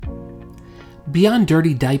Beyond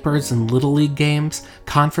dirty diapers and Little League games,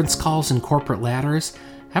 conference calls and corporate ladders,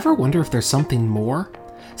 ever wonder if there's something more?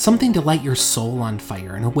 Something to light your soul on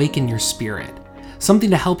fire and awaken your spirit. Something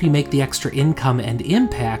to help you make the extra income and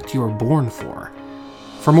impact you were born for.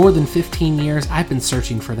 For more than 15 years, I've been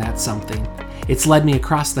searching for that something. It's led me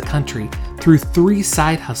across the country through 3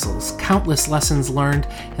 side hustles, countless lessons learned,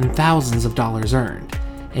 and thousands of dollars earned.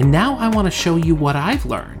 And now I want to show you what I've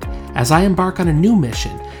learned as I embark on a new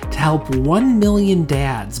mission to help 1 million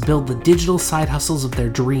dads build the digital side hustles of their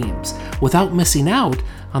dreams without missing out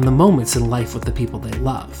on the moments in life with the people they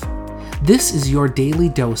love. This is your daily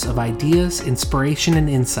dose of ideas, inspiration, and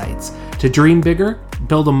insights to dream bigger,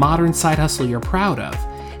 build a modern side hustle you're proud of,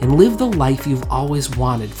 and live the life you've always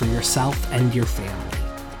wanted for yourself and your family.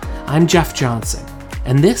 I'm Jeff Johnson,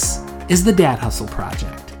 and this is the Dad Hustle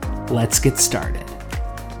Project. Let's get started.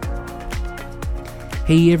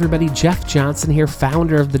 Hey everybody, Jeff Johnson here,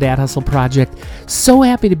 founder of the Dad Hustle Project. So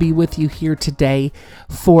happy to be with you here today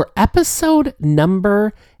for episode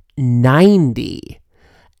number 90.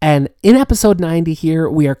 And in episode 90 here,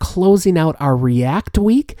 we are closing out our React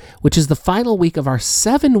week, which is the final week of our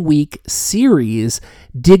 7-week series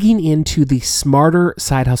digging into the Smarter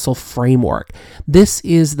Side Hustle framework. This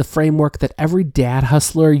is the framework that every dad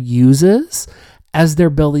hustler uses as they're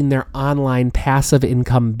building their online passive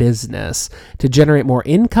income business to generate more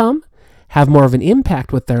income, have more of an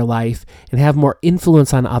impact with their life, and have more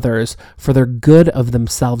influence on others for their good of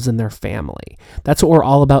themselves and their family. That's what we're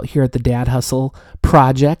all about here at the Dad Hustle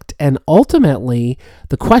Project. And ultimately,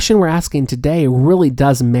 the question we're asking today really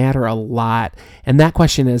does matter a lot. And that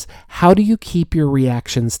question is, how do you keep your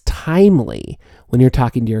reactions timely when you're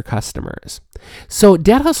talking to your customers? So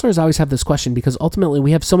dad hustlers always have this question because ultimately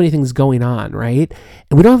we have so many things going on, right?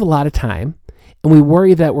 And we don't have a lot of time. And we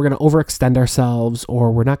worry that we're going to overextend ourselves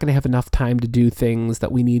or we're not going to have enough time to do things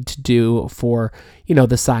that we need to do for,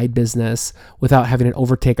 the side business without having it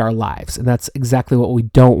overtake our lives. And that's exactly what we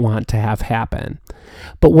don't want to have happen.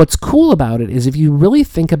 But what's cool about it is if you really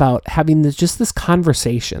think about having this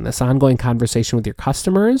conversation, this ongoing conversation with your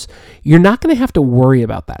customers, you're not going to have to worry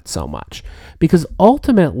about that so much because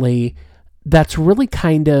ultimately that's really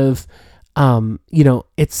kind of,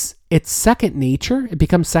 it's second nature. It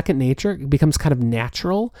becomes second nature. It becomes kind of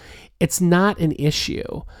natural. It's not an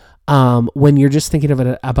issue when you're just thinking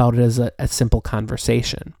about it as a simple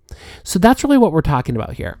conversation. So that's really what we're talking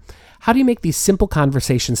about here. How do you make these simple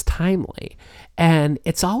conversations timely? And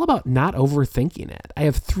it's all about not overthinking it. I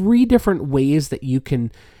have 3 different ways that you can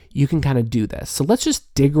kind of do this. So let's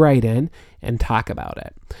just dig right in and talk about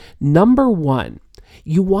it. Number 1,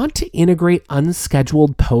 you want to integrate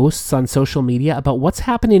unscheduled posts on social media about what's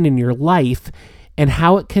happening in your life and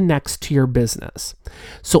how it connects to your business.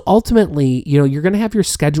 So ultimately, you're going to have your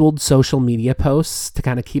scheduled social media posts to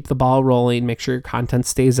kind of keep the ball rolling, make sure your content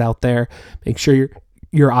stays out there, make sure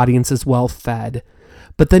your audience is well fed.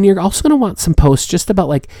 But then you're also going to want some posts just about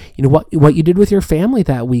what you did with your family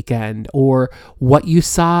that weekend, or what you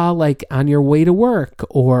saw on your way to work,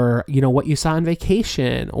 or what you saw on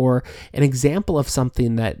vacation, or an example of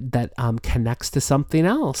something that connects to something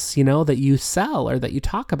else that you sell or that you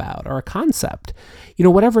talk about, or a concept,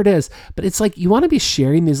 whatever it is. But it's you want to be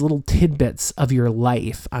sharing these little tidbits of your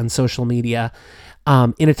life on social media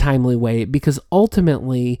in a timely way, because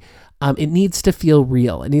ultimately it needs to feel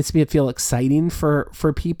real. It needs to feel exciting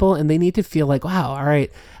for people, and they need to feel wow, all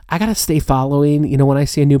right, I got to stay following. When I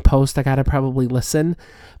see a new post, I got to probably listen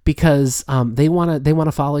because they want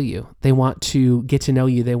to follow you. They want to get to know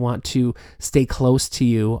you. They want to stay close to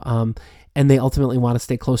you, and they ultimately want to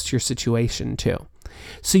stay close to your situation too.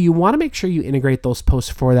 So you want to make sure you integrate those posts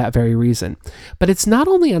for that very reason. But it's not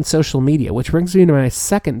only on social media, which brings me to my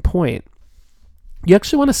second point. You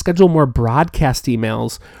actually want to schedule more broadcast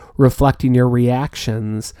emails reflecting your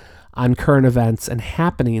reactions on current events and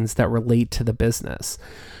happenings that relate to the business.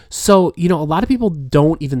 So, a lot of people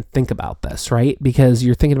don't even think about this, right? Because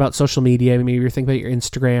you're thinking about social media, maybe you're thinking about your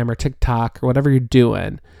Instagram or TikTok or whatever you're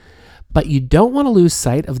doing. But you don't want to lose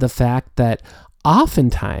sight of the fact that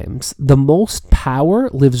oftentimes the most power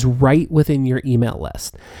lives right within your email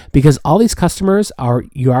list, because all these customers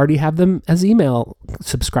you already have them as email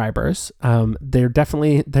subscribers. They're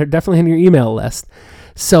definitely in your email list.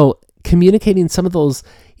 So communicating some of those,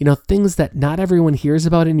 things that not everyone hears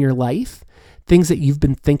about in your life, things that you've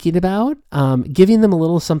been thinking about, giving them a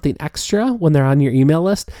little something extra when they're on your email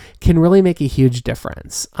list can really make a huge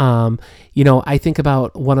difference. I think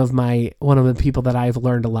about one of the people that I've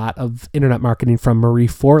learned a lot of internet marketing from, Marie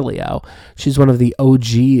Forleo. She's one of the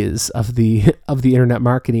OGs of the internet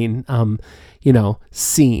marketing.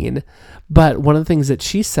 scene. But one of the things that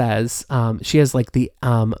she says, she has like the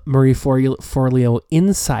Marie Forleo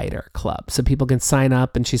Insider Club. So people can sign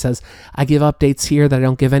up, and she says, I give updates here that I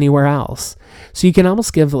don't give anywhere else. So you can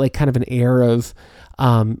almost give like kind of an air of,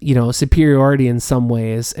 superiority in some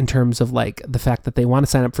ways in terms of like the fact that they want to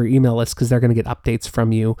sign up for your email list because they're going to get updates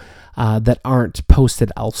from you that aren't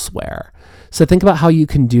posted elsewhere. So think about how you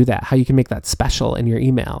can do that, how you can make that special in your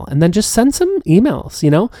email, and then just send some emails.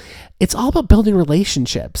 It's all about building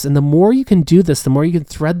relationships. And the more you can do this, the more you can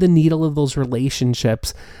thread the needle of those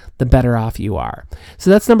relationships, the better off you are. So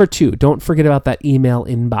that's number 2. Don't forget about that email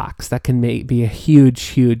inbox. That can be a huge,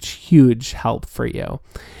 huge, huge help for you.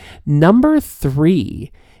 Number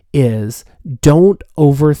 3 is don't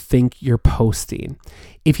overthink your posting.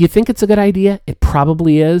 If you think it's a good idea, it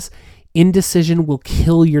probably is. Indecision will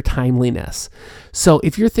kill your timeliness. So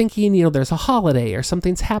if you're thinking, there's a holiday or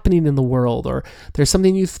something's happening in the world, or there's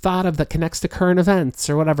something you've thought of that connects to current events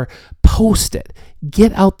or whatever, post it.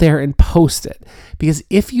 Get out there and post it. Because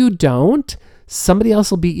if you don't, somebody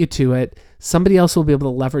else will beat you to it. Somebody else will be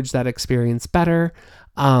able to leverage that experience better.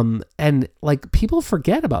 And like people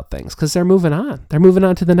forget about things because they're moving on. They're moving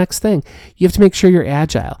on to the next thing. You have to make sure you're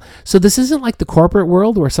agile. So this isn't like the corporate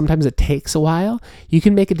world where sometimes it takes a while. You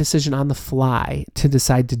can make a decision on the fly to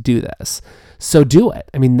decide to do this. So do it.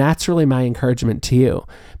 I mean, that's really my encouragement to you,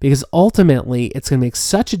 because ultimately it's going to make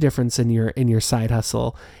such a difference in your side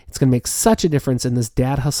hustle. It's going to make such a difference in this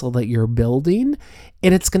dad hustle that you're building,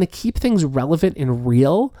 and it's going to keep things relevant and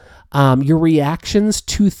real. Your reactions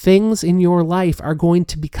to things in your life are going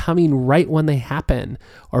to be coming right when they happen,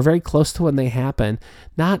 or very close to when they happen,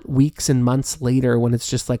 not weeks and months later when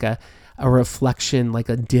it's just like a reflection, like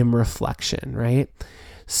a dim reflection, right?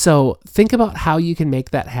 So think about how you can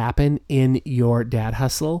make that happen in your dad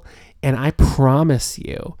hustle. And I promise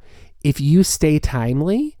you, if you stay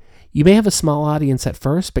timely, you may have a small audience at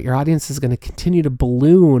first, but your audience is going to continue to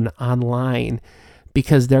balloon online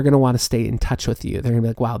because they're going to want to stay in touch with you. They're going to be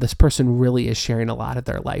like, wow, this person really is sharing a lot of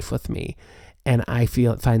their life with me. And I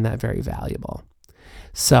find that very valuable.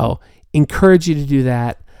 So encourage you to do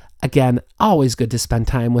that. Again, always good to spend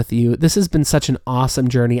time with you. This has been such an awesome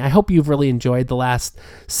journey. I hope you've really enjoyed the last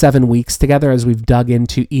 7 weeks together as we've dug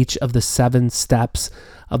into each of the 7 steps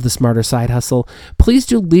of the Smarter Side Hustle. Please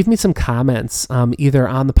do leave me some comments, either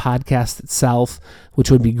on the podcast itself,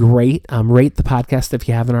 which would be great. Rate the podcast if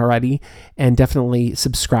you haven't already, and definitely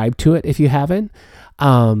subscribe to it if you haven't.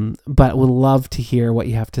 But would love to hear what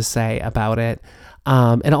you have to say about it.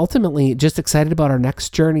 And ultimately just excited about our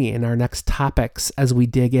next journey and our next topics as we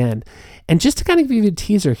dig in. And just to kind of give you a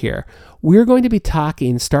teaser here, we're going to be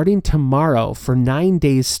talking starting tomorrow for 9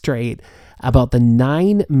 days straight about the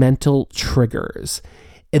 9 mental triggers.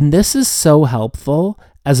 And this is so helpful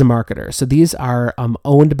as a marketer. So these are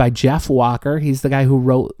owned by Jeff Walker. He's the guy who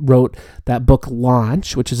wrote that book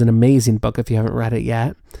Launch, which is an amazing book if you haven't read it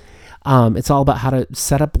yet. It's all about how to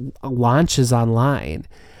set up launches online.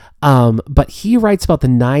 But he writes about the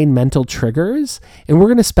 9 mental triggers, and we're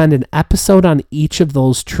going to spend an episode on each of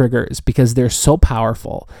those triggers because they're so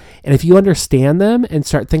powerful. And if you understand them and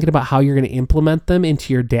start thinking about how you're going to implement them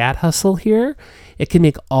into your dad hustle here, it can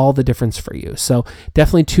make all the difference for you. So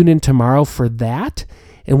definitely tune in tomorrow for that,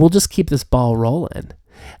 and we'll just keep this ball rolling.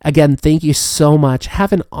 Again, thank you so much.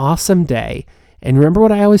 Have an awesome day. And remember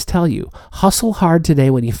what I always tell you, hustle hard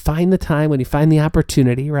today when you find the time, when you find the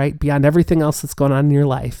opportunity, right? Beyond everything else that's going on in your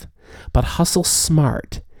life. But hustle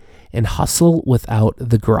smart and hustle without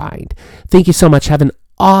the grind. Thank you so much. Have an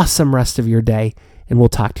awesome rest of your day, and we'll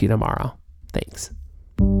talk to you tomorrow. Thanks.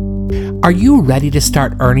 Are you ready to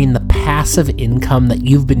start earning the passive income that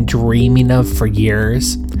you've been dreaming of for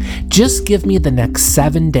years? Just give me the next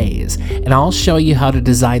 7 days, and I'll show you how to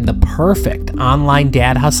design the perfect online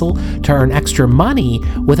dad hustle to earn extra money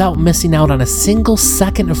without missing out on a single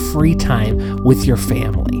second of free time with your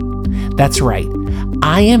family. That's right.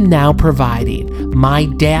 I am now providing my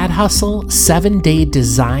Dad Hustle 7-Day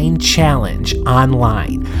Design Challenge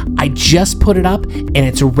online. I just put it up and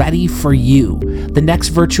it's ready for you. The next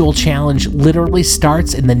virtual challenge literally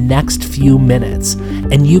starts in the next few minutes,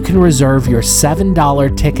 and you can reserve your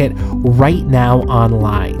 $7 ticket right now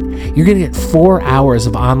online. You're going to get 4 hours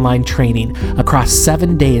of online training across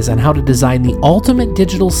 7 days on how to design the ultimate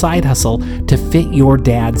digital side hustle to fit your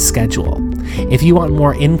dad's schedule. If you want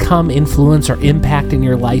more income, influence, or impact in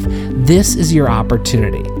your life, this is your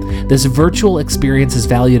opportunity. This virtual experience is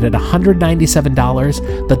valued at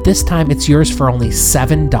 $197, but this time it's yours for only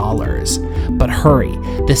 $7. But hurry,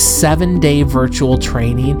 this 7-day virtual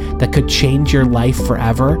training that could change your life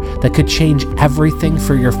forever, that could change everything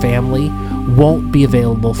for your family, won't be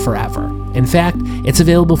available forever. In fact, it's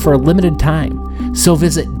available for a limited time. So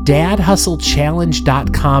visit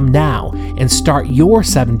dadhustlechallenge.com now and start your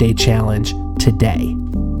 7-day challenge today.